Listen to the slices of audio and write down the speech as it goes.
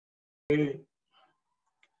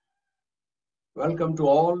Welcome to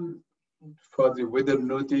all for the Vidur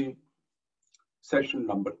Neeti session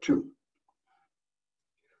number 2.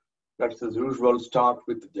 Let's as usual start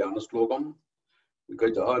with the Dhyana Slokam.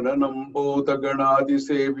 Gajananam Bhodaganadi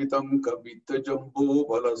Sevitam Kavita Jambu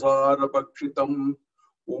Balasara Pakshitam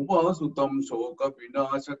Umasutam Soka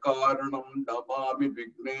Vinasha Karanam Namami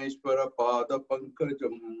Vigneshwara Pada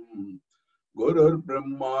Pankajam Gurur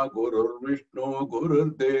Brahma Gurur Vishnu Gurur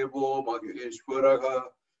Devo Maheshwaraha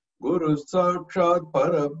Guru Sakshat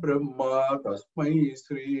Parabrahma Tasmai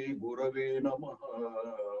Sri Gurave Namaha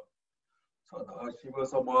Sadashiva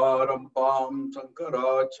Samarampam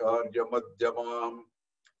Sankaracharya Madhyamam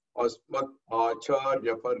Asmat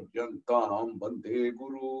Acharya Paryantam Bande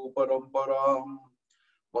Guru Paramparam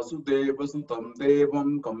Vasudeva Sutam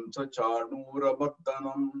Devam Kamsa Chanura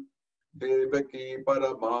Mardhanam Devaki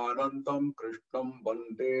Paramanandam Krishnam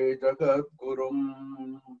Bande Jagat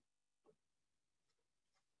Gurum.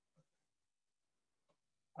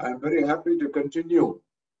 I am very happy to continue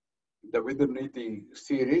the Vidur Neeti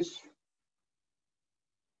series.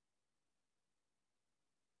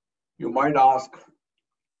 You might ask,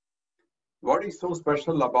 what is so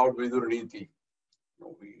special about Vidur Neeti?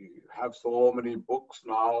 We have so many books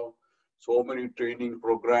now, so many training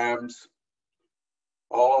programs,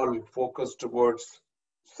 all focused towards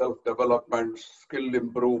self-development, skill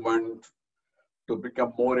improvement, to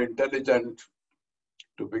become more intelligent,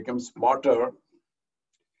 to become smarter,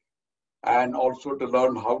 and also to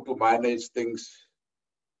learn how to manage things.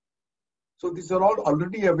 So these are all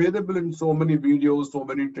already available in so many videos, so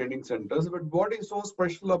many training centers. But what is so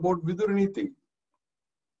special about Vidur Neeti?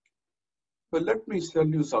 Well, let me tell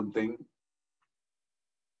you something.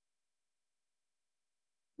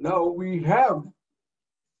 Now, we have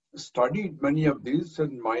studied many of these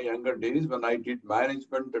in my younger days when I did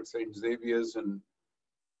management at St. Xavier's in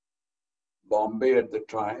Bombay at the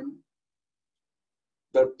time.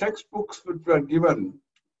 The textbooks which were given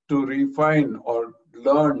to refine or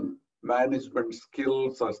learn management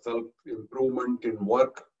skills or self-improvement in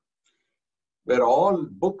work were all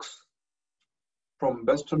books from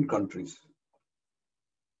Western countries.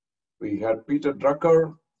 We had Peter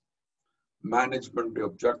Drucker, Management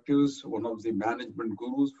Objectives, one of the management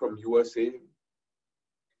gurus from USA.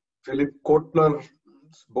 Philip Kotler's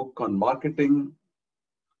book on marketing.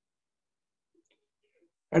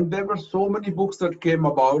 And there were so many books that came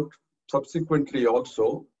about subsequently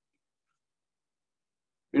also.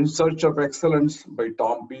 In Search of Excellence by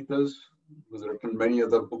Tom Peters, who has written many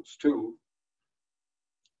other books too.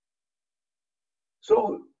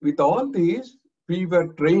 So with all these, we were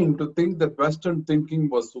trained to think that Western thinking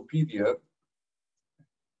was superior,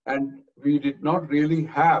 and we did not really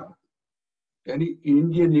have any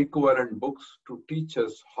Indian equivalent books to teach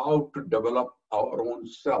us how to develop our own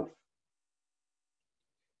self.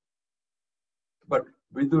 But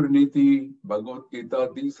Vidur Neeti, Bhagavad Gita,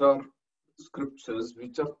 these are scriptures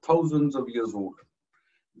which are thousands of years old.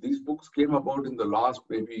 These books came about in the last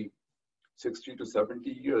maybe 60 to 70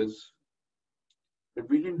 years. But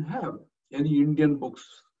we didn't have any Indian books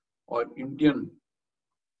or Indian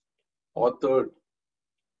authored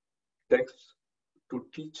texts to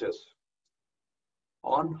teach us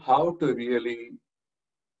on how to really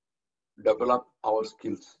develop our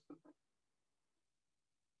skills.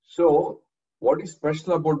 So, what is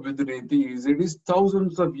special about Vidur Neeti is it is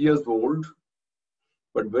thousands of years old,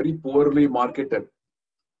 but very poorly marketed. In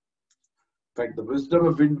fact, the wisdom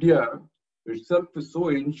of India itself is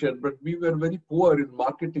so ancient, but we were very poor in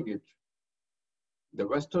marketing it. The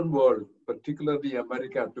Western world, particularly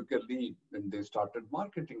America, took a lead and they started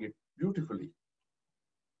marketing it beautifully.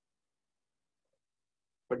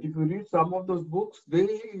 But if you read some of those books,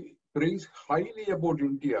 they praise highly about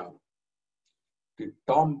India.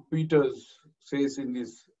 Tom Peters says in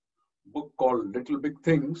his book called Little Big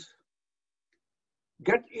Things,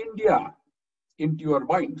 get India into your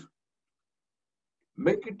mind.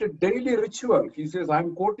 Make it a daily ritual. He says,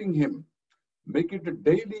 I'm quoting him. Make it a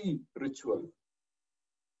daily ritual.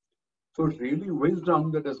 So it's really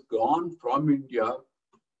wisdom that has gone from India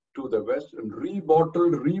to the West and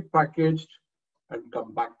rebottled, repackaged, and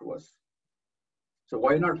come back to us. So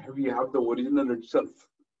why not we have the original itself?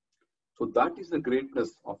 So that is the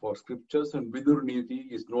greatness of our scriptures, and Vidur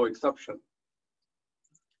Neeti is no exception.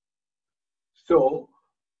 So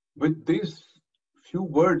with these few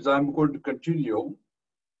words, I'm going to continue.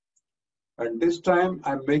 And this time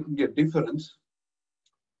I'm making a difference.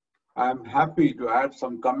 I'm happy to add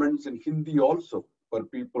some comments in Hindi also for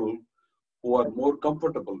people who are more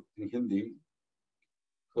comfortable in Hindi.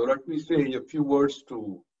 So let me say a few words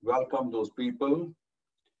to welcome those people.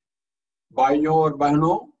 Bhaiyon aur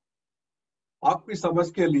bahnon, आपकी समझ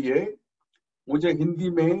के लिए मुझे हिंदी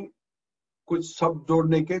में कुछ शब्द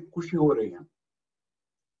जोड़ने के खुशी हो रही है।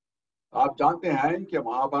 आप जानते हैं कि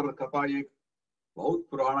महाभारत कथा एक बहुत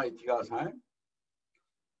पुराना इतिहास है।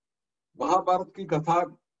 महाभारत की कथा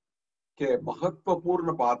के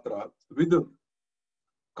महत्वपूर्ण पात्र विदुर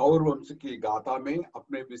कौरव वंश की गाथा में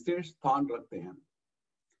अपने विशेष स्थान रखते हैं।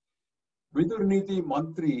 विदुर नीति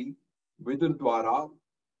मंत्री विदुर द्वारा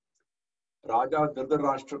राजा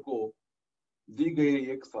धृतराष्ट्र को दी गई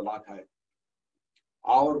एक सलाह है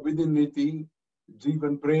और विदुर नीति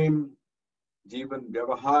जीवन प्रेम, जीवन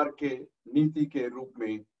व्यवहार के नीति के रूप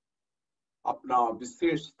में अपना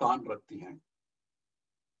विशेष स्थान रखती हैं।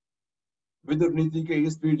 विदुर नीति के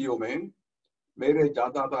इस वीडियो में मेरे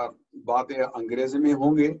ज्यादातर बातें अंग्रेजी में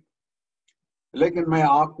होंगे, लेकिन मैं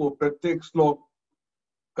आपको प्रत्येक श्लोक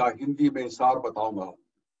का हिंदी में सार बताऊंगा।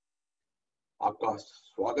 आपका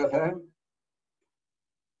स्वागत है।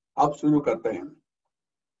 अब शुरू करते हैं।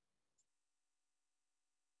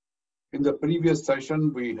 In the previous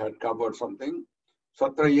session we had covered something.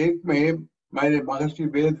 सत्र 1 में मैंने महर्षि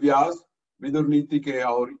वेद व्यास विदुर नीति के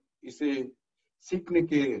और इसे सीखने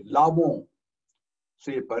के लाभों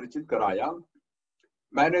से परिचित कराया।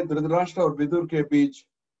 मैंने धृतराष्ट्र और विदुर के बीच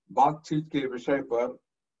बातचीत के विषय पर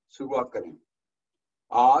शुरुआत करें।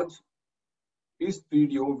 आज इस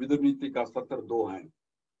वीडियो विदुर नीति का सत्र 2 है।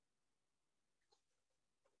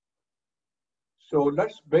 So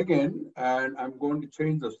let's begin, and I'm going to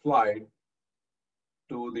change the slide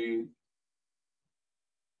to the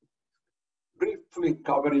briefly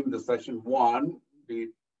covering the session 1. We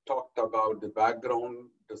talked about the background,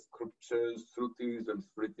 the scriptures, Shrutis and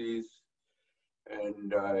Smritis,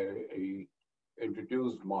 and I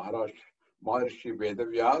introduced Maharshi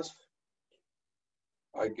Vedavyas.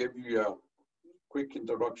 I gave you a quick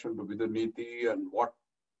introduction to Vidur Neeti and what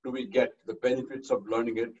do we get, the benefits of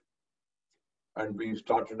learning it. And we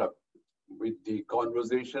started up with the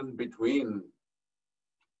conversation between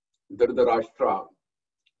Dhritarashtra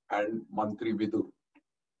and Mantri Vidur.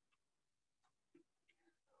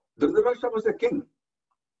 Dhritarashtra was a king.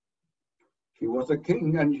 He was a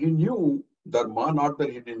king and he knew Dharma, not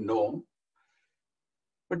that he didn't know.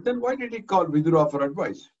 But then why did he call Vidura for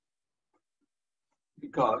advice?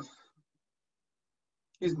 Because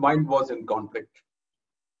his mind was in conflict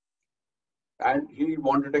and he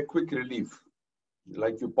wanted a quick relief.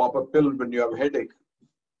 Like you pop a pill when you have a headache.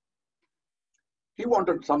 He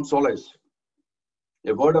wanted some solace,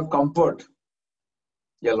 a word of comfort,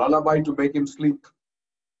 a lullaby to make him sleep.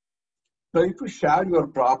 Now, if you share your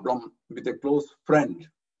problem with a close friend,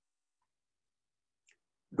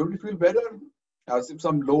 don't you feel better? As if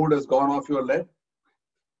some load has gone off your leg,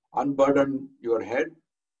 unburdened your head.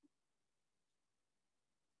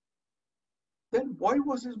 Then why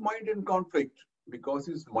was his mind in conflict? Because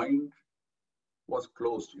his mind was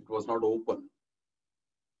closed, it was not open.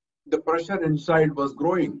 The pressure inside was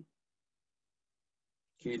growing.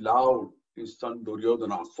 He loved his son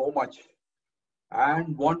Duryodhana so much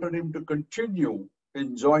and wanted him to continue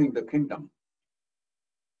enjoying the kingdom.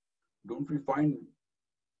 Don't we find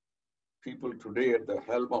people today at the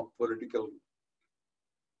helm of political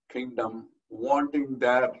kingdom wanting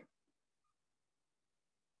their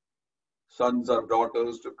sons or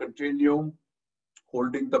daughters to continue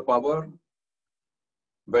holding the power,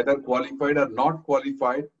 whether qualified or not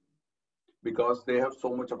qualified, because they have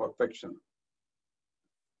so much of affection.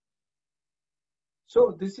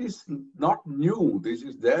 So this is not new. This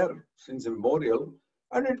is there since immemorial,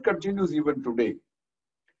 and it continues even today.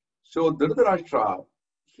 So Dhritarashtra,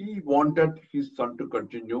 he wanted his son to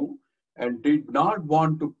continue and did not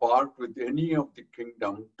want to part with any of the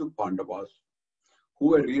kingdom to Pandavas,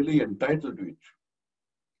 who were really entitled to it.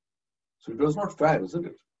 So it was not fair, isn't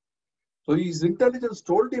it? So his intelligence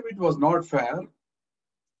told him it was not fair,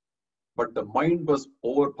 but the mind was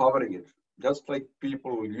overpowering it, just like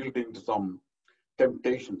people yielding to some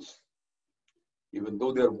temptations, even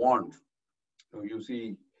though they're want. You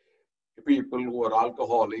see people who are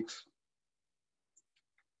alcoholics,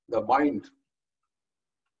 the mind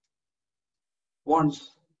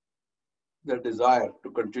wants the desire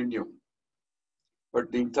to continue,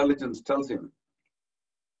 but the intelligence tells him,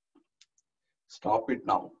 stop it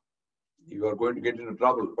now. You are going to get into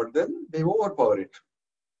trouble, but then they overpower it.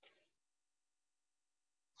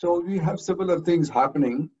 So we have similar things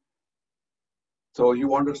happening. So he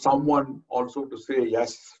wanted someone also to say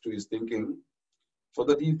yes to his thinking so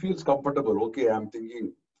that he feels comfortable. Okay, I'm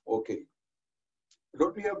thinking, okay.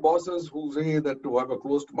 Don't we have bosses who say that to have a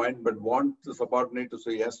closed mind but want the subordinate to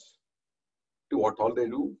say yes to what all they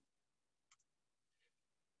do?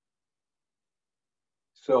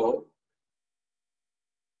 So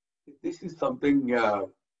This is something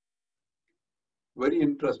very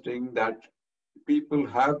interesting, that people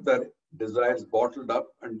have their desires bottled up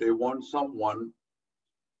and they want someone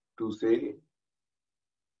to say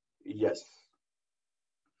yes.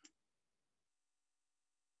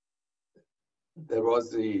 There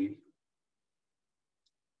was the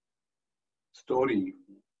story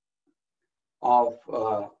of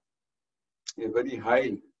a very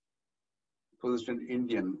high positioned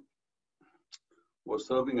Indian was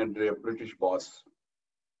serving under a British boss.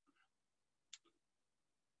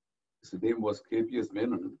 His name was KPS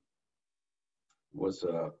Menon, was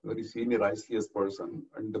a very senior ICS person,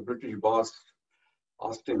 and the British boss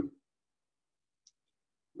asked him,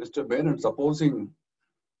 Mr. Menon, supposing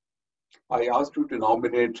I asked you to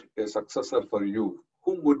nominate a successor for you,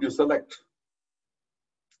 whom would you select?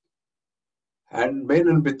 And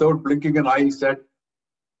Menon, without blinking an eye, said,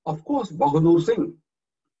 of course, Bahadur Singh.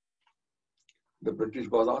 The British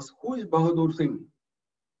boss asked, who is Bahadur Singh?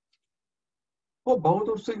 Oh,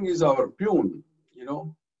 Bahadur Singh is our peon, you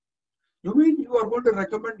know. You mean you are going to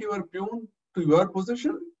recommend your peon to your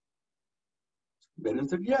position? Menon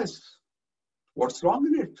said, yes. What's wrong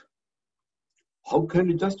in it? How can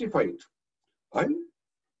you justify it? Well,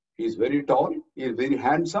 he is very tall, he is very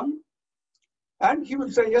handsome, and he will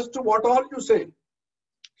say yes to what all you say.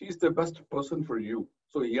 He is the best person for you.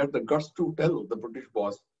 So he had the guts to tell the British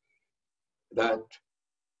boss that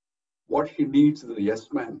what he needs is a yes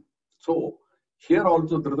man. So here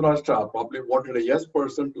also Dhritarashtra probably wanted a yes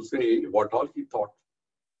person to say what all he thought.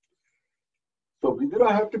 So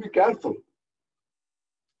Vidura have to be careful.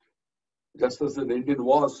 Just as an Indian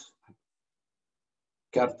was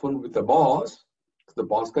careful with the boss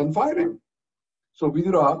can fire him. So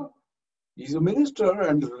Vidura, he's a minister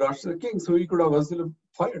and Dhritarashtra king, so he could have easily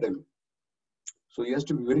fired him. So he has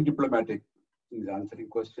to be very diplomatic in his answering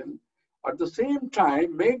question. At the same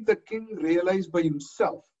time, make the king realize by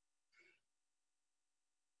himself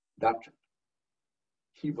that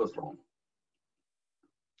he was wrong.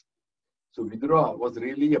 So Vidura was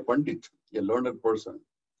really a Pandit, a learned person.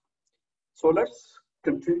 So let's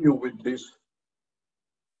continue with this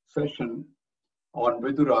session on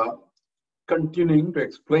Vidura, continuing to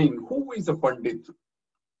explain who is a Pandit,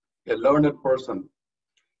 a learned person,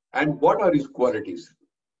 and what are his qualities.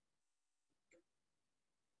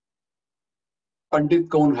 पंडित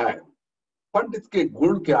कौन है? पंडित के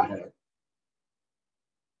गुण क्या है?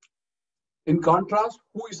 In contrast,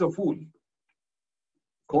 who is a fool?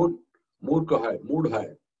 कौन मूर्ख है, मूढ़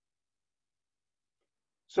है?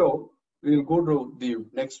 So we'll go to the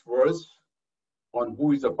next verse on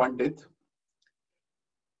who is a pandit.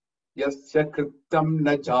 Yasya krityam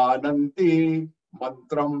na jananti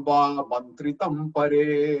mantram va mantritam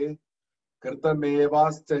pare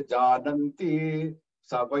kritamevasya jananti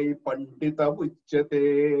savai pandita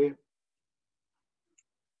uchyate.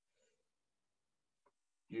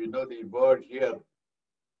 You know the word here.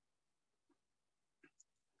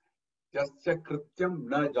 Yasya krityam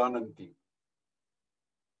na jananti.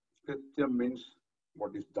 Krityam means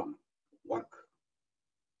what is done, work.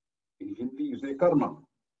 In Hindi, you say karma.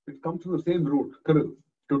 It comes from the same root, kar,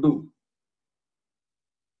 to do.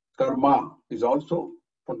 Karma is also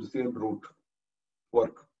from the same root,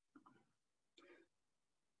 work.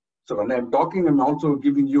 So when I'm talking, I'm also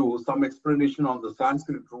giving you some explanation on the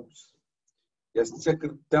Sanskrit roots. Yasya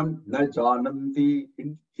krityam na jananti.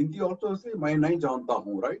 In Hindi also say, मैं नहीं जानता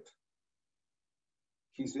हूँ, right?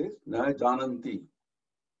 He says, na jananti.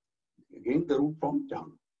 Again, the root from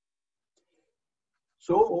jan.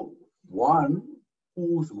 So, one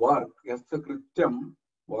whose work, yasya krityam,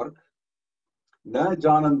 work, na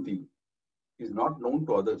jananti, is not known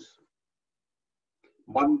to others.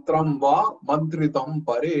 Mantram va mantritam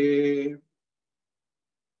pare.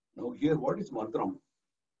 Now here, what is mantram?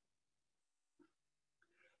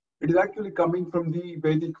 It is actually coming from the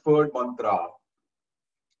Vedic word mantra.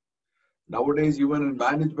 Nowadays, even in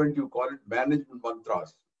management, you call it management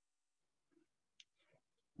mantras.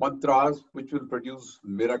 Mantras which will produce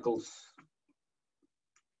miracles,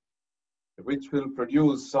 which will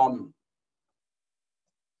produce some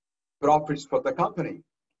profits for the company.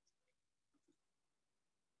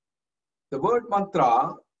 The word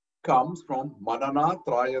mantra comes from manana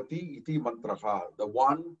trayati iti mantraha. The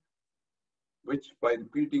one which by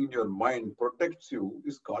repeating in your mind protects you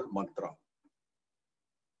is called mantra.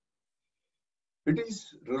 It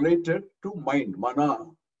is related to mind. Mana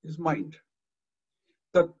is mind.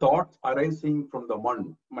 The thoughts arising from the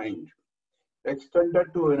mind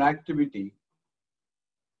extended to an activity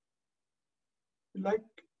like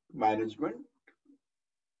management,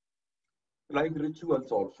 like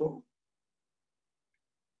rituals also.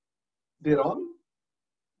 They're all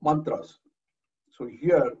mantras. So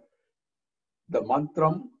here, the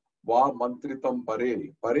mantram va mantritam pare.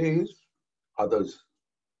 Pare is others.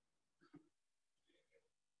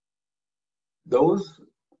 Those,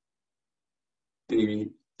 the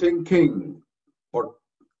thinking, what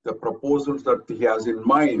the proposals that he has in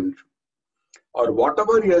mind, or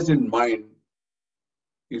whatever he has in mind,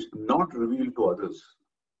 is not revealed to others.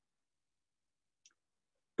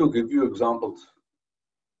 To give you examples,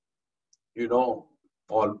 you know,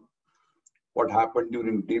 all what happened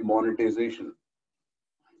during demonetization.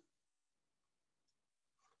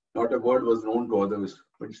 Not a word was known to others,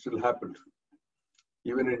 but it still happened.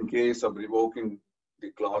 Even in case of revoking the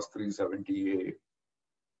class 370A,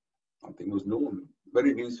 nothing was known.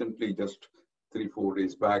 Very recently, just 3-4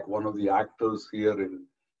 days back, one of the actors here in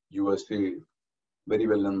USA, very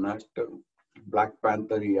well-known actor, Black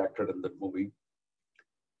Panther, he acted in that movie,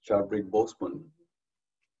 Chadwick Boseman.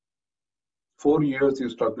 4 years he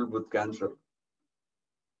struggled with cancer.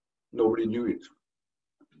 Nobody knew it.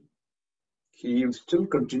 He still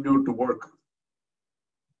continued to work.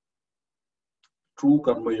 True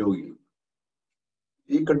Karma Yogi.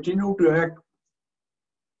 He continued to act,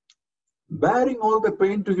 bearing all the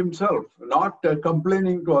pain to himself, not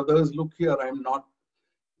complaining to others, look here, I'm not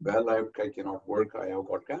well, I cannot work, I have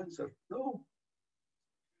got cancer. No.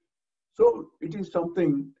 So it is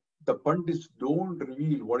something the Pandits don't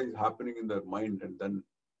reveal what is happening in their mind, and then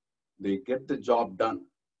they get the job done.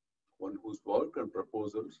 One whose work and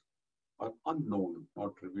proposals are unknown,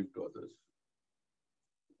 not revealed to others.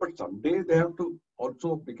 But someday they have to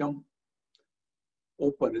also become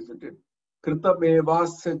open, isn't it?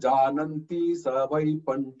 Kritamevasya jananti savai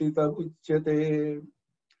pandita uchyate.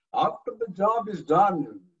 After the job is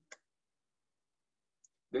done,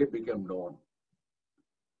 they become known.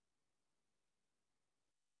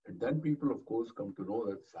 And then people, of course, come to know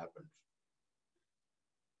that this happens.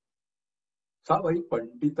 Savai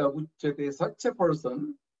pandita uchyate. Such a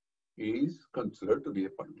person is considered to be a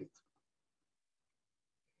pandit.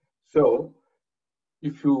 So,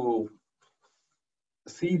 if you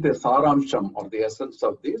see the saramsham or the essence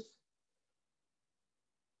of this,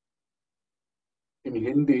 in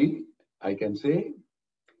Hindi, I can say,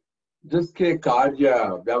 जिसके कार्य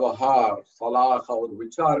व्यवहार सलाह और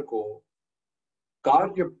विचार को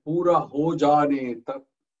कार्य पूरा हो जाने तक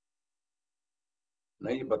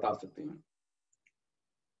नहीं बता सकते हैं,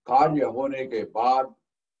 कार्य होने के बाद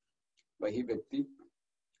वही व्यक्ति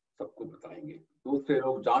सबको बताएंगे. दूसरे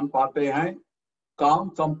लोग जान पाते हैं काम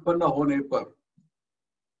संपन्न होने पर,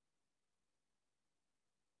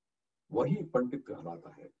 वही पंडित कहलाता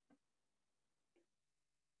है.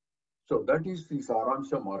 So that is the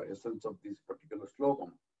saransham or essence of this particular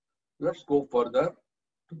slokam. Let's go further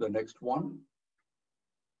to the next one.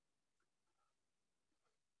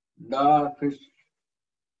 Na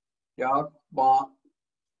hrishyatma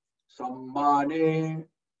sammane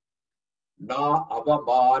na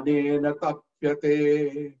avamane na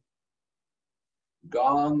tapyate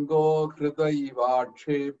gango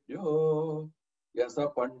hridayivachebhyo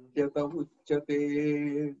yasa pandyata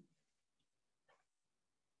uchyate.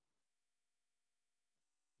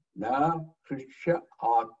 Na Krishya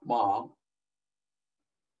Atma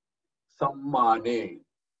Sammane.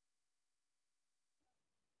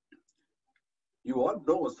 You all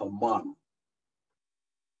know Samman.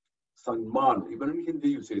 Sanman. Even in Hindi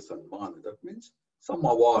you say Sanman. That means some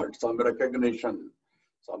award, some recognition,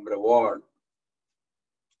 some reward,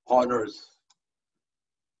 honors.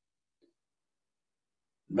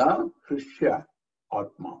 Na Krishya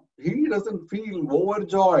Atma. He doesn't feel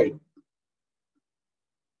overjoyed.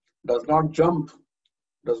 Does not jump,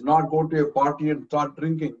 does not go to a party and start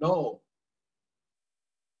drinking. No.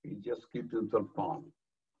 He just keeps himself calm.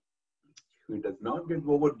 He does not get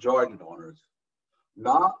overjoyed in honors.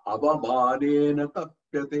 Na avamanena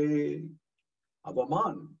tapyate.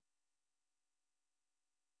 Avaman.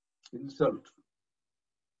 Insult.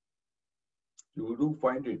 You do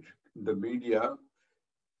find it in the media.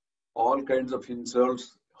 All kinds of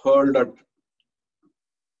insults hurled at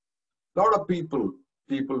a lot of people.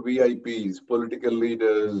 People, VIPs, political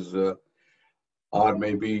leaders, or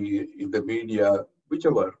maybe in the media,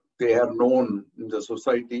 whichever, they are known in the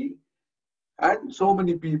society, and so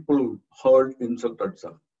many people heard insult at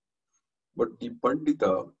them. But the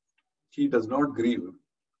Pandita, he does not grieve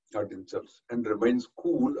at insults and remains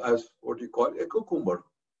cool as what you call a cucumber.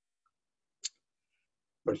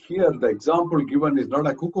 But here the example given is not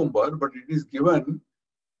a cucumber, but it is given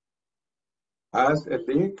as a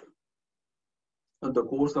lake on the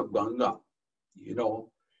course of Ganga. You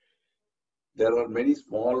know, there are many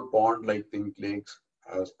small pond-like lakes.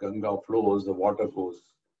 As Ganga flows, the water goes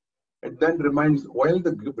It then reminds, while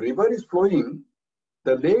the river is flowing,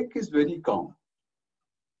 the lake is very calm.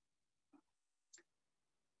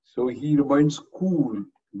 So he remains cool.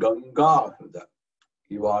 Ganga,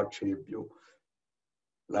 Ivachebhyo.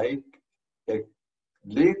 Like a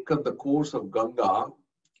lake on the course of Ganga,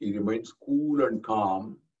 he remains cool and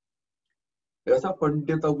calm. Yasa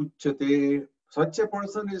Pandita Uchyate. Such a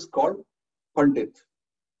person is called Pandit.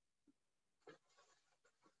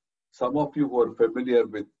 Some of you who are familiar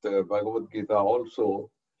with Bhagavad Gita also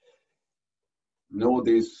know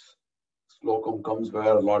this slokam comes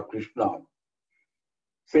where Lord Krishna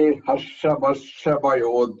says, Harsha Marsha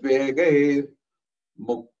Bayodvege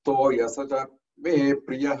Mukto Yasaja Me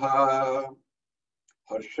Priyaha.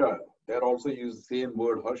 Harsha, there also use the same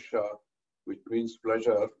word Harsha, which means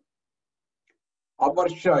pleasure.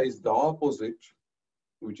 Amarsha is the opposite,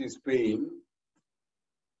 which is pain.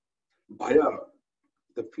 Bhaya,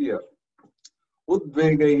 the fear.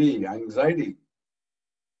 Udvegahi, anxiety.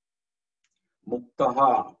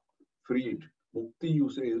 Muktaha, freed. Mukti, you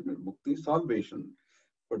say, Mukti is salvation,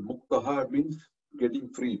 but Muktaha means getting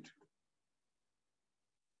freed.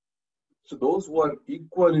 So those who are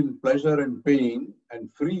equal in pleasure and pain and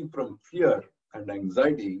free from fear and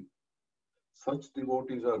anxiety, such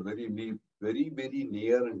devotees are very, very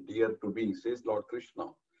near and dear to me, says Lord Krishna.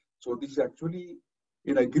 So this is actually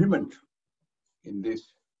in agreement in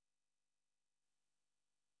this.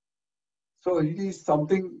 So it is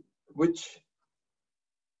something which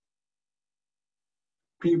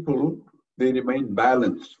people, they remain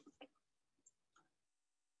balanced,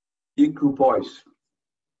 equipoise.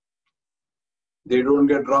 They don't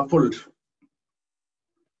get ruffled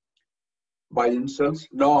by insults,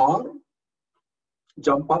 nor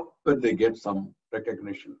jump up when they get some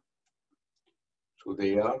recognition. So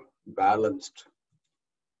they are balanced.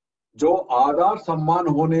 जो आदर सम्मान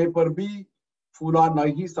होने पर भी फूला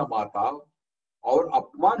नहीं समाता और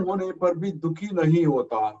अपमान होने पर भी दुखी नहीं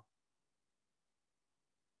होता,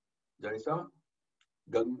 जैसा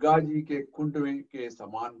गंगा जी के कुंड के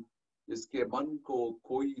समान जिसके मन को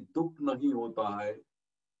कोई दुख नहीं होता है,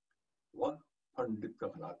 वह पंडित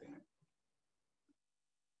कहलाते हैं.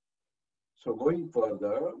 So going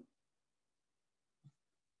further,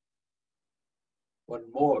 one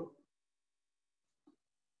more.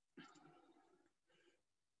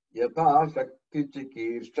 यथा शक्ति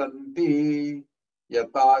चिकीर्षन्ति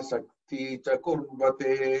यथा शक्ति च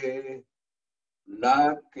कुर्वते न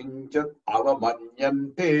किंचित्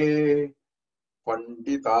अवमन्यन्ते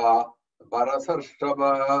पंडिता परसर्षभ.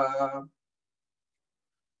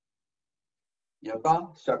 यथा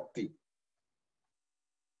शक्ति.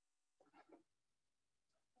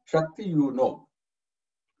 Shakti, you know,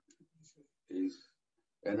 is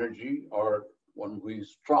energy or one who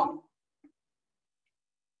is strong.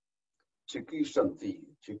 Chikishanti.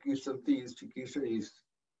 Chikisha is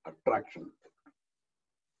attraction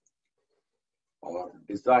or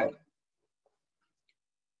desire.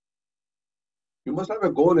 You must have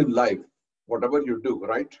a goal in life, whatever you do,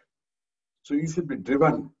 right? So you should be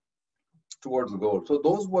driven towards the goal. So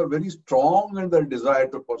those who are very strong in their desire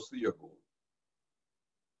to pursue your goal.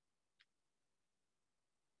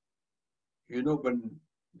 You know, when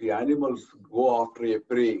the animals go after a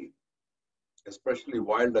prey, especially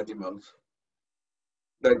wild animals,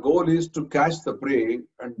 their goal is to catch the prey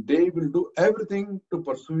and they will do everything to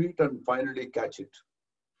pursue it and finally catch it.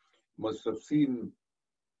 You must have seen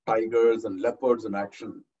tigers and leopards in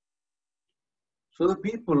action. So the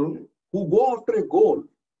people who go after a goal,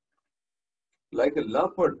 like a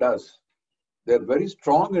leopard does, they're very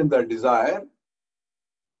strong in their desire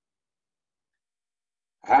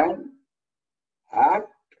and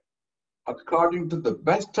act according to the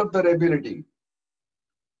best of their ability.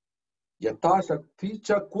 Yata shakti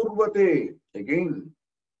cha kurvate. Again,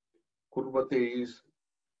 kurvate is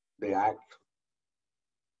they act.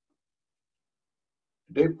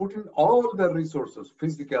 They put in all their resources,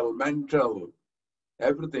 physical, mental,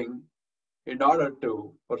 everything, in order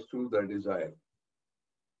to pursue their desire.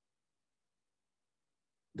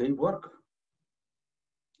 They work.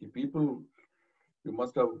 The people, you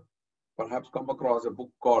must have perhaps come across a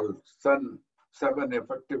book called Seven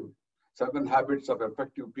Habits of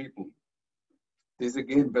Effective People. This is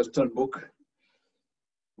again Western book,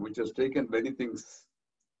 which has taken many things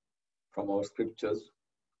from our scriptures.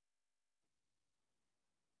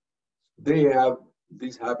 They have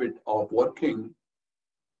this habit of working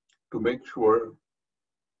to make sure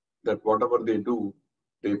that whatever they do,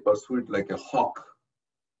 they pursue it like a hawk.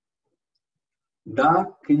 Na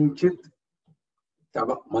kinchit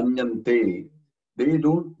manyante. They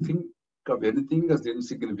don't think of anything as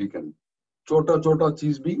insignificant. Chota chota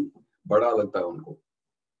cheez bhi bada lagta hai unko.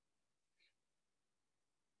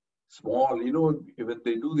 Small, when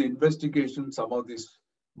they do the investigation, some of these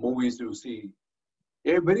movies you see,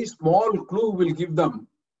 a very small clue will give them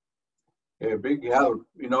a big help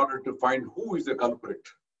in order to find who is the culprit.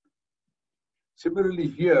 Similarly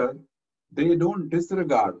here, they don't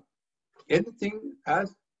disregard anything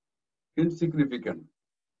as insignificant.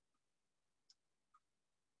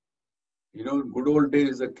 In good old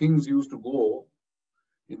days, the kings used to go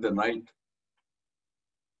in the night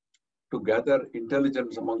to gather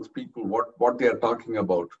intelligence amongst people, what they are talking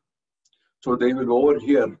about. So they will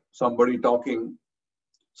overhear somebody talking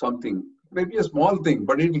something, maybe a small thing,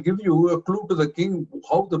 but it will give you a clue to the king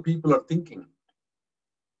how the people are thinking.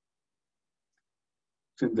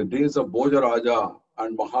 In the days of Bhojaraja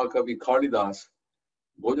and Mahakavi Kalidas,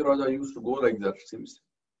 Bhojaraja used to go like that, seems.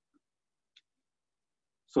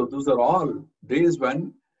 So those are all days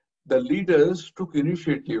when the leaders took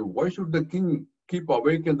initiative. Why should the king keep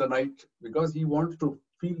awake in the night? Because he wants to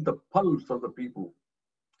feel the pulse of the people.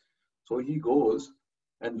 So he goes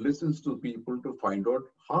and listens to people to find out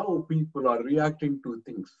how people are reacting to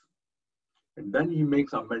things. And then he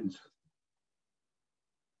makes amends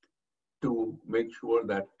to make sure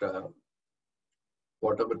that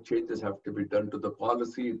whatever changes have to be done to the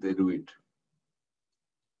policy, they do it.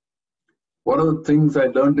 One of the things I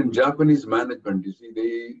learned in Japanese management, you see,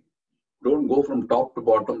 they don't go from top to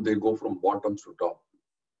bottom, they go from bottom to top.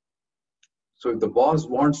 So if the boss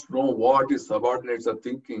wants to know what his subordinates are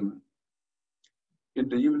thinking, in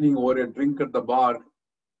the evening over a drink at the bar,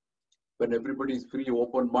 when everybody is free,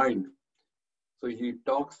 open mind, so he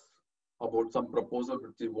talks about some proposal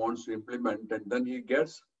which he wants to implement, and then he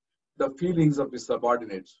gets the feelings of his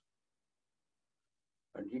subordinates.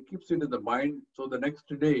 And he keeps it in the mind, so the next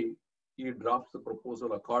day, he drafts the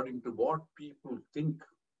proposal according to what people think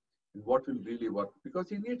and what will really work, because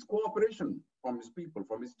he needs cooperation from his people,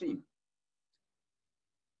 from his team.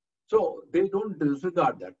 So they don't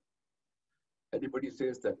disregard that. Anybody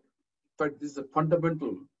says that. In fact, this is a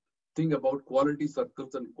fundamental thing about quality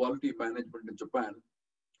circles and quality management in Japan,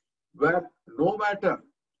 where no matter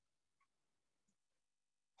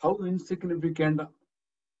how insignificant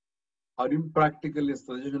or impractical a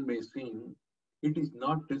suggestion may seem, it is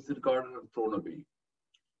not disregarded or thrown away.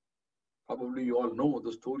 Probably you all know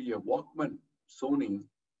the story of Walkman. Sony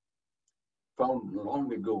found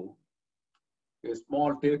long ago a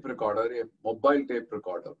small tape recorder, a mobile tape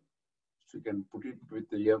recorder. So you can put it with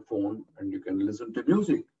the earphone and you can listen to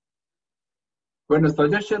music. When a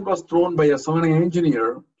suggestion was thrown by a Sony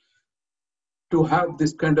engineer to have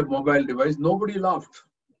this kind of mobile device, nobody laughed.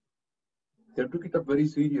 They took it up very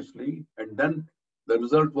seriously, and then the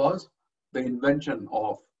result was the invention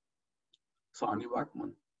of Sony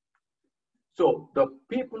Walkman. So the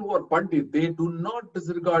people who are Pandit, they do not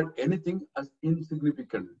disregard anything as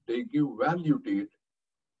insignificant. They give value to it.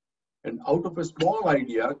 And out of a small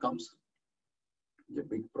idea comes a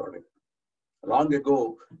big product. Long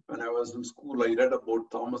ago, when I was in school, I read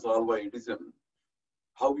about Thomas Alva Edison,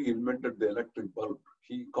 how he invented the electric bulb.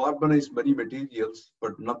 He carbonized many materials,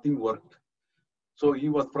 but nothing worked. So he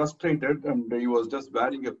was frustrated and he was just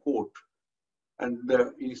wearing a coat. And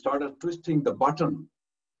he started twisting the button.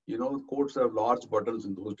 Coats have large buttons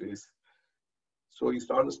in those days. So he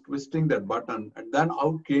started twisting that button, and then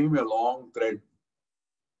out came a long thread.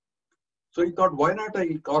 So he thought, why not I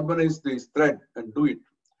carbonize this thread and do it?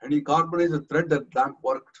 And he carbonized the thread, that lamp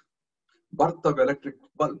worked. Birth of electric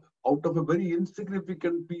bulb out of a very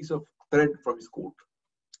insignificant piece of thread from his coat.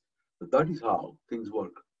 So that is how things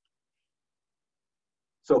work.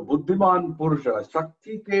 So बुद्धिमान पुरुष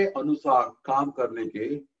शक्ति के अनुसार काम करने के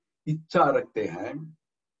इच्छा रखते हैं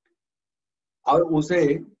और उसे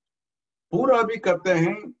पूरा भी करते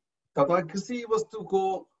हैं तथा किसी वस्तु को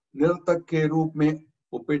निरर्थक के रूप में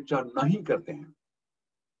उपेक्षा नहीं करते हैं.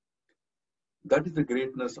 That is the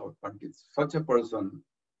greatness of Pandits. Such a person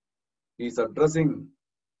is addressing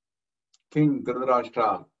King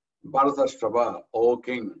Dhritarashtra, Bharatashtrava, O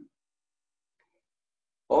king.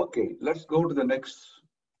 Okay, let's go to the next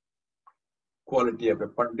quality of a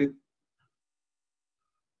Pandit.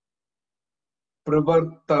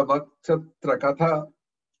 Pravartavakshatra katha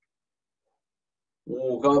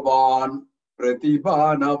Ugavan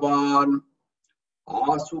Pratibhanavan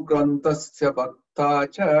Asukrantasya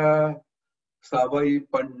Bhaktacha Savai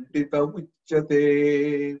Pandita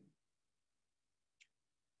Uchyate.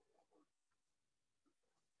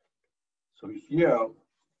 So here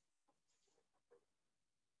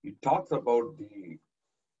he talks about the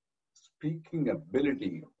speaking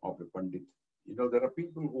ability of a Pandit. There are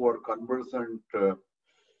people who are conversant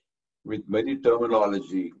with many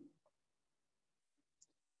terminology.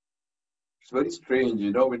 It's very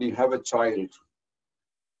strange, when you have a child,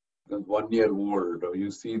 1-year-old, or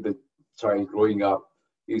you see the child growing up,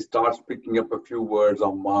 he starts picking up a few words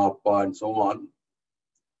on Ma, Pa, and so on.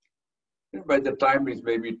 And by the time he's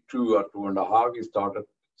maybe 2 or 2.5, he started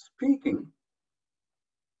speaking.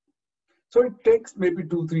 So it takes maybe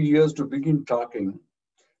 2-3 years to begin talking.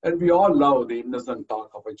 And we all love the innocent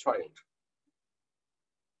talk of a child.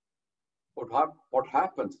 What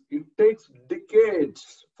happens? It takes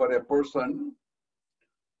decades for a person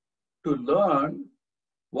to learn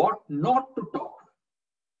what not to talk.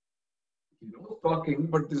 He knows talking,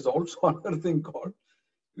 but there's also another thing called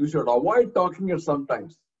you should avoid talking it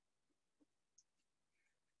sometimes.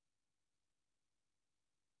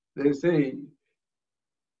 They say,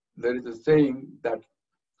 there is a saying that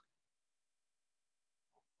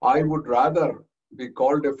I would rather be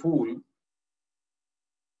called a fool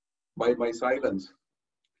by my silence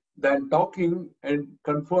than talking and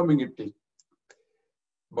confirming it.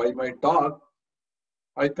 By my talk,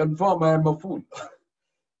 I confirm I am a fool.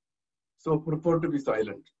 So prefer to be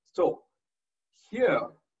silent. So here,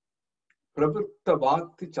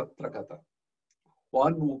 Pravrittavakti Chatrakata,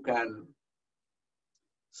 one who can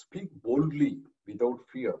speak boldly without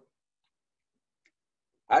fear.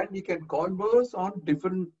 And he can converse on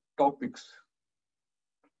different topics.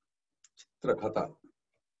 Chitrakata.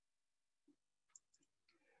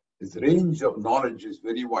 His range of knowledge is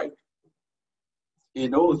very wide. He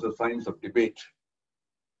knows the science of debate.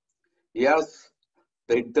 He has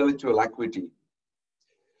the intellectual acuity.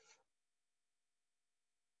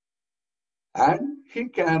 And he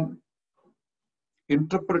can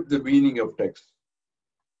interpret the meaning of text.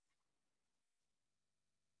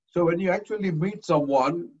 So when you actually meet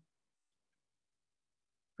someone,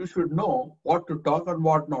 you should know what to talk and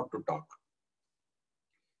what not to talk.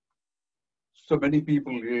 So many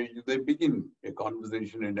people, they begin a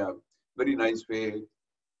conversation in a very nice way,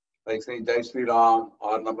 like saying Jai Shri Ram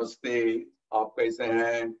or Namaste, Aap kaise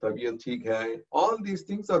hain, Tabiyat theek hai. All these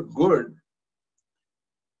things are good.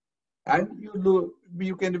 And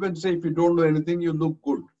you can even say, if you don't know anything, you look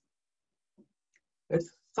good.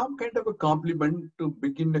 It's some kind of a compliment to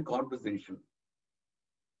begin a conversation.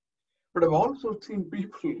 But I've also seen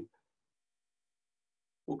people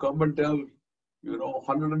who come and tell,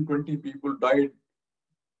 120 people died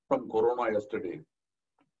from corona yesterday.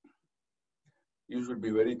 You should be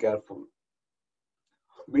very careful.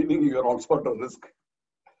 Meaning you're also at a risk.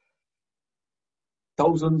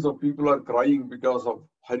 Thousands of people are crying because of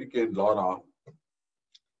Hurricane Laura.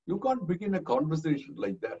 You can't begin a conversation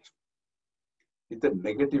like that with a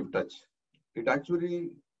negative touch. It actually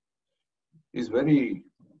is very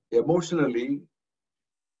emotionally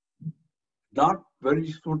not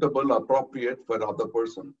very suitable, appropriate for the other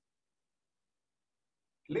person.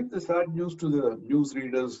 Leave the sad news to the news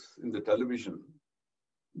readers in the television.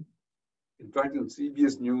 In fact, in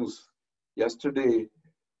CBS News, yesterday,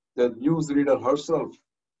 the newsreader herself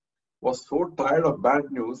was so tired of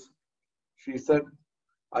bad news, she said,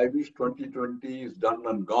 I wish 2020 is done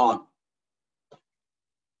and gone.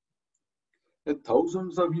 And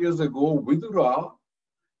thousands of years ago, Vidura,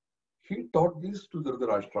 he taught this to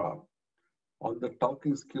Dhritarashtra on the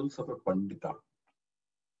talking skills of a Pandita.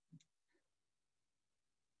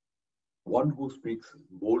 One who speaks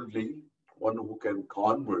boldly, one who can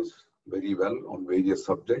converse very well on various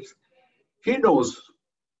subjects. He knows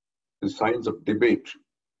the science of debate.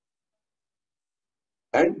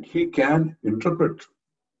 And he can interpret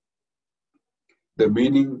the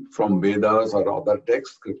meaning from Vedas or other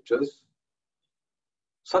text scriptures.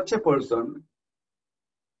 Such a person,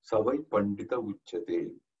 Savai Pandita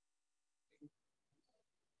Uchyate.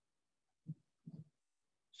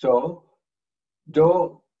 So, जो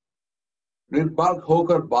निर्बाक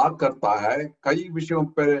होकर बात करता है, कई विषयों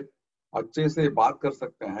पर अच्छे से बात कर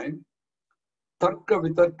सकते हैं, तर्क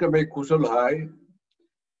वितर्क में कुशल है,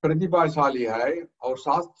 प्रतिभाशाली है और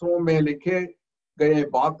शास्त्रों में लिखे गए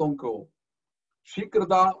बातों को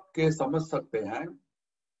शीघ्रता के समझ सकते हैं,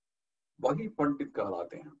 वही पंडित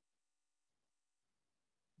कहलाते हैं.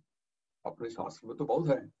 अपने शास्त्र में तो बहुत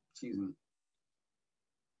है चीजें,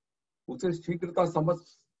 उसे शीघ्रता समझ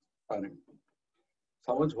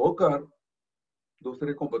होकर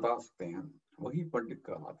दूसरे को बता सकते हैं, वही पंडित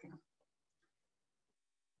कहलाते हैं.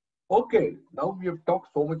 Okay, now we have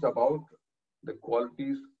talked so much about the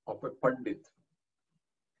qualities of a pandit.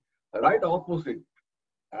 Right opposite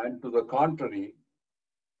and to the contrary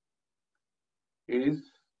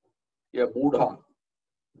is a Buddha,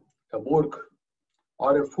 a Murkh,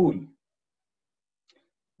 or a fool.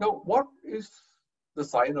 Now, what is the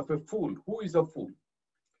sign of a fool? Who is a fool?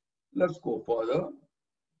 Let's go further.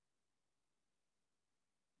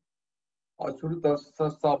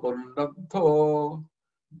 Ashrutasasa Varunabdho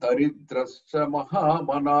Daridrascha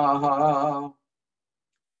mahamanaha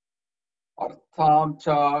artham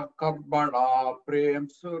cha karmana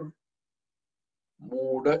premsur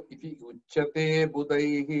Muda iti uchyate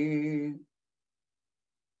budaihi.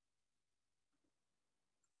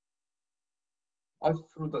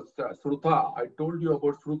 Ashrutasya. Shruta. I told you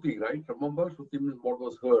about Shruti, right? Remember, Shruti means what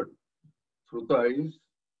was heard. Shruta is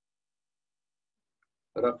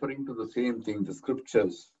referring to the same thing, the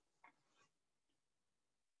scriptures.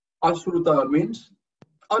 Ashruta means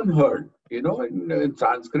unheard. You know, in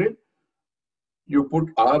Sanskrit, you put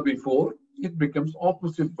a before, it becomes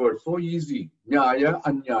opposite word. So easy. Nyaya,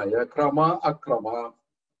 anyaya, krama, akrama,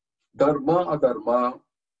 dharma, adharma,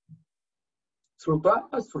 Shruta,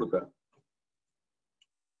 Ashruta.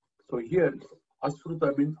 So here,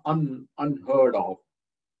 Ashruta means unheard of.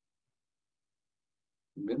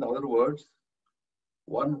 In other words,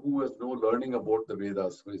 one who has no learning about the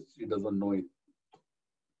Vedas, he doesn't know it.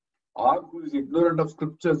 Or who is ignorant of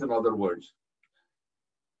scriptures, in other words.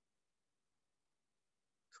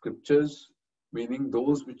 Scriptures meaning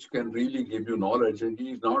those which can really give you knowledge, and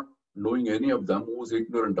he is not knowing any of them, who is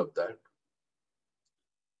ignorant of that.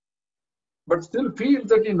 But still feels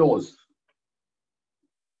that he knows.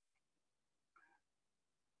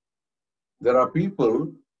 There are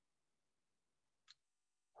people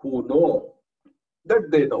who know that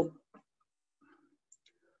they know.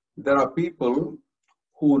 There are people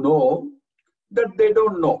who know that they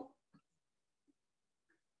don't know.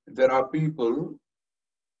 There are people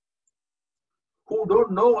who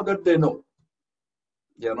don't know that they know.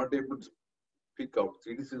 They are not able to speak out.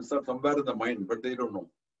 It is somewhere in the mind, but they don't know.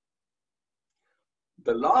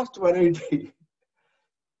 The last variety,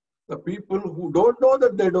 the people who don't know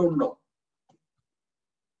that they don't know.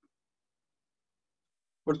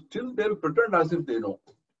 But still they'll pretend as if they know.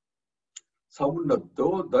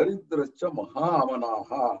 Samunnaddo daridrascha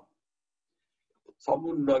mahamanaha.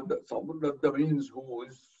 Samunnadda means who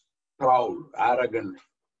is proud, arrogant,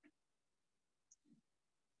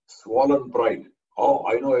 swollen pride. Oh,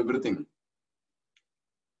 I know everything.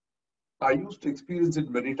 I used to experience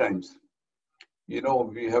it many times. You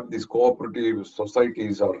know, we have these cooperative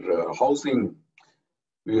societies or housing.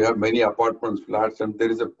 We have many apartments, flats, and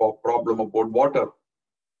there is a problem about water.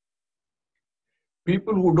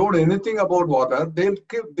 People who don't know anything about water,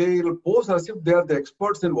 they'll pose as if they are the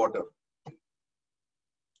experts in water.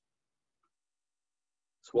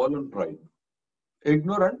 Swollen pride.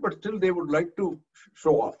 Ignorant, but still they would like to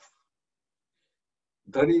show off.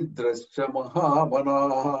 Daridrascha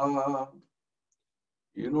mahamanaha.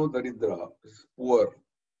 You know, Daridra is poor.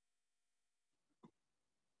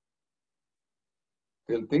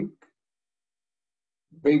 They'll think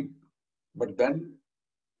big, but then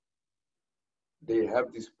they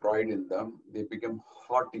have this pride in them. They become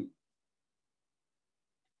haughty.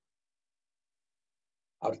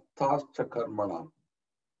 Arthascha karmana.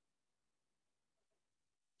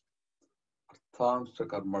 Arthascha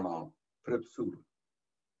karmana. Prepsur.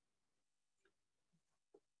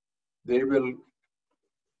 They will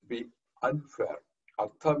be unfair.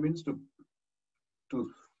 Artha means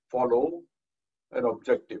to follow an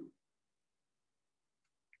objective.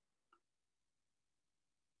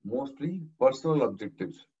 Mostly personal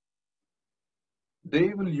objectives. They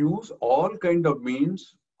will use all kind of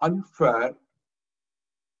means unfair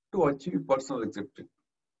to achieve personal objective.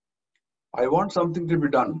 I want something to be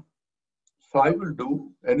done, so I will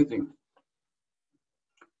do anything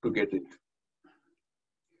to get it.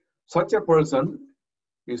 Such a person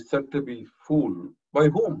is said to be fool. By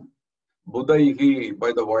whom? Buddhaihi,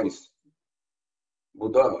 by the wise.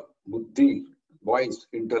 Buddha, buddhi, wise,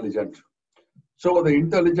 intelligent. So the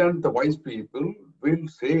intelligent, the wise people will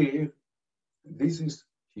say,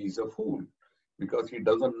 he's a fool because he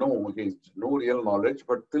doesn't know, he has no real knowledge,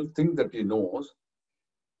 but still think that he knows.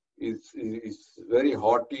 Is very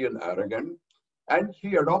haughty and arrogant, and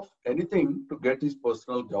he adopts anything to get his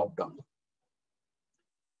personal job done.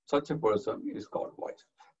 Such a person is called wise.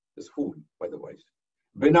 Is fool by the wise.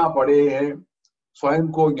 बिना पढ़े हैं,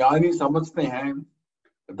 स्वयं को ज्ञानी समझते हैं,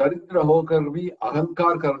 दरिद्र होकर भी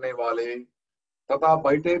अहंकार करने वाले, तथा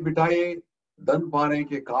बैठे बिठाए धन पाने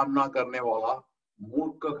के कामना करने वाला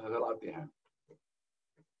मूर्ख कहलाते हैं.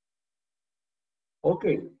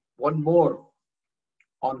 Okay, one more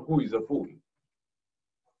on who is a fool.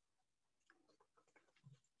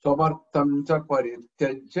 Samartham cha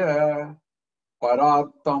parityajya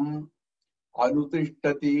parartam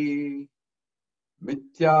anuttishtati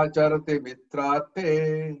mityacharate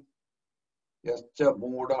mitrate yascha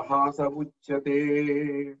moodaha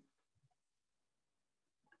savuchyate.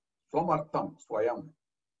 Swamartham, swayam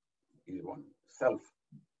is one, self.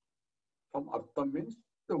 Samartham means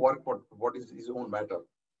the work, what is his own matter.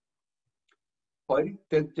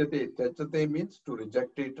 Parityajate. Tyajate means to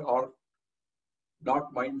reject it or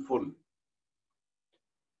not mindful.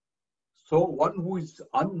 So one who is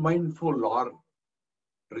unmindful or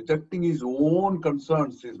rejecting his own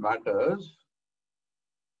concerns, his matters,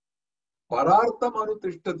 parartham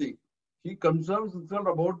anutishtati. He concerns himself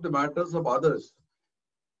about the matters of others.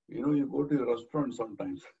 You know, you go to a restaurant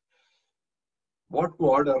sometimes. What to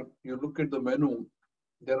order? You look at the menu.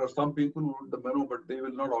 There are some people who read the menu, but they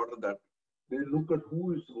will not order that. They look at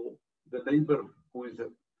who is the neighbor who is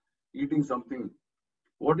eating something.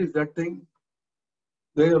 What is that thing?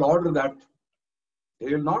 They will order that.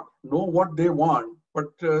 They will not know what they want,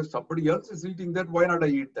 but somebody else is eating that. Why not I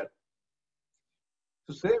eat that?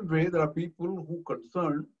 The same way, there are people who are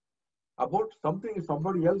concerned about something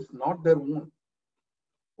somebody else, not their own.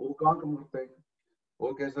 वो कहाँ काम करते हैं, वो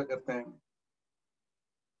कैसा करते हैं,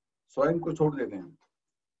 स्वयं को छोड़ देते हैं.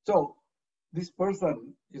 So this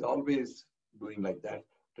person is always doing like that,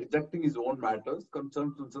 rejecting his own matters,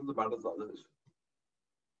 concerns himself the matters of others.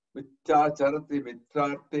 Mityacharate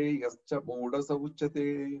mitrarte yascha modasa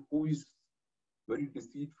uchate, who is very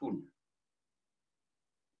deceitful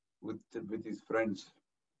with his friends.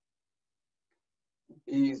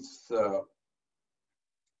 He is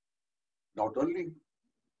not only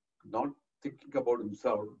not thinking about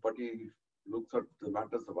himself, but he looks at the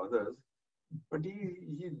matters of others, but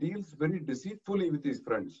he deals very deceitfully with his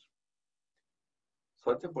friends.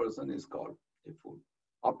 Such a person is called a fool.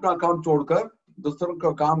 अपना काम छोड़कर दूसरों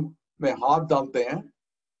का काम में हाथ डालते हैं,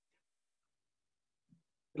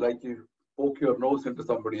 like you poke your nose into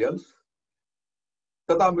somebody else.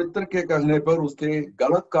 तथा मित्र के कहने पर उसके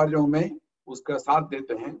गलत कार्यों में उसका साथ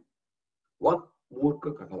देते हैं, वह मूर्ख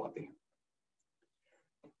कहलाते हैं.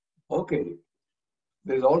 Okay,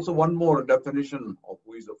 there is also one more definition of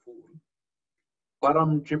who is a fool.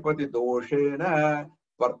 Param chipati doshena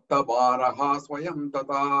vartabaraha swayam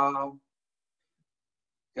tata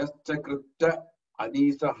yascha krita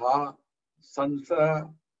anisaha sansa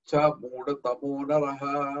cha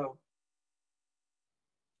mudatamodaraha.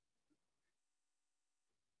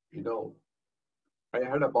 You know, I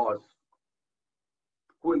had a boss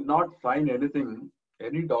who will not sign anything,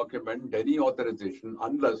 any document, any authorization,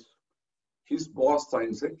 unless his boss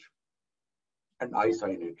signs it and I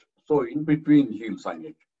sign it. So in between, he'll sign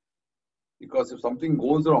it. Because if something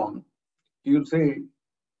goes wrong, he'll say,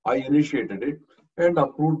 I initiated it and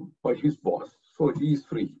approved by his boss. So he is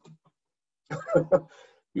free.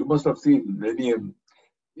 You must have seen many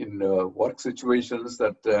in work situations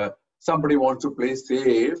that somebody wants to play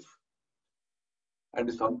safe. And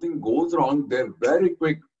if something goes wrong, they're very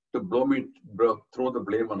quick to throw the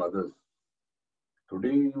blame on others.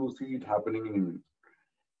 Today, you see it happening in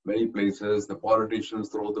many places. The politicians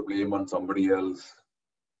throw the blame on somebody else.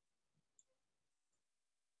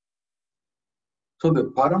 So the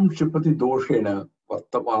param shipati doshena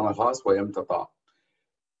vartamanaha swayam tata.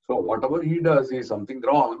 So whatever he does is something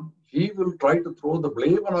wrong, he will try to throw the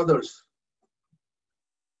blame on others.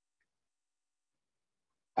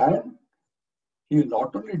 And he will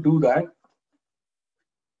not only do that,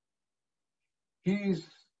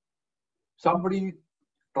 somebody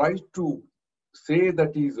tries to say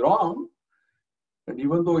that he is wrong, and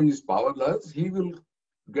even though he is powerless, he will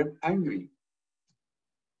get angry.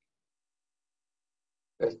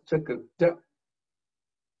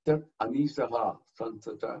 Anisaha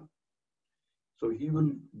sansata. So he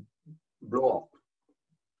will blow up.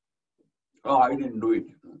 Oh, I didn't do it.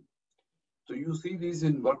 So you see these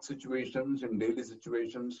in work situations, in daily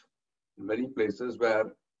situations, in many places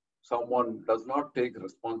where someone does not take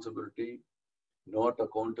responsibility, not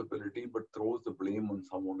accountability, but throws the blame on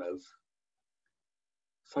someone else.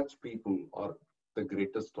 Such people are the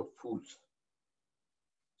greatest of fools.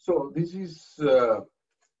 So this is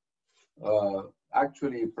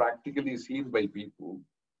actually practically seen by people.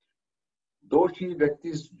 दोषी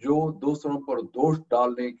व्यक्ति जो दूसरों पर दोष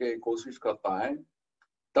डालने की कोशिश करता है,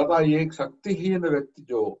 तथा एक शक्तिहीन व्यक्ति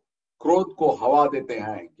जो क्रोध को हवा देते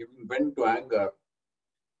हैं, giving vent to anger,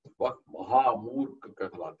 वह महामूर्ख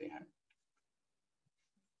कहलाते हैं.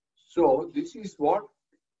 So this is what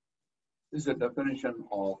is a definition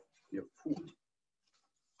of a fool.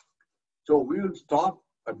 So we will stop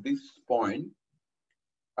at this point.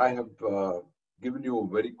 I have given you a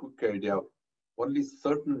very quick idea. Only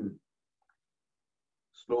certain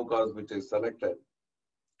slokas which I selected.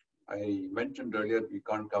 I mentioned earlier we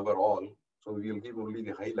can't cover all, so we will give only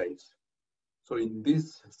the highlights. So in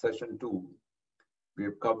this session 2, we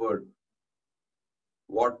have covered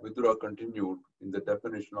what Vidura continued in the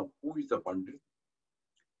definition of who is a Pandit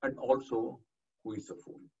and also who is a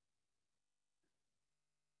fool.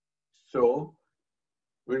 So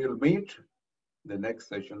we will meet the next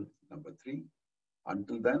session, number 3.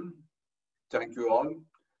 Until then, thank you all.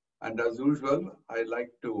 And as usual, I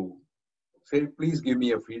like to say, please give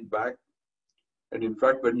me a feedback. And in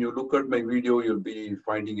fact, when you look at my video, you'll be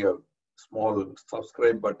finding a small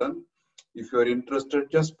subscribe button. If you're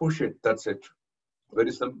interested, just push it. That's it.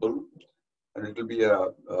 Very simple. And it will be a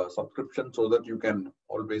subscription so that you can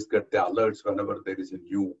always get the alerts whenever there is a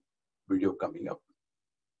new video coming up.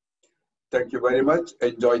 Thank you very much.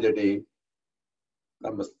 Enjoy the day.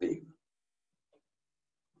 Namaste.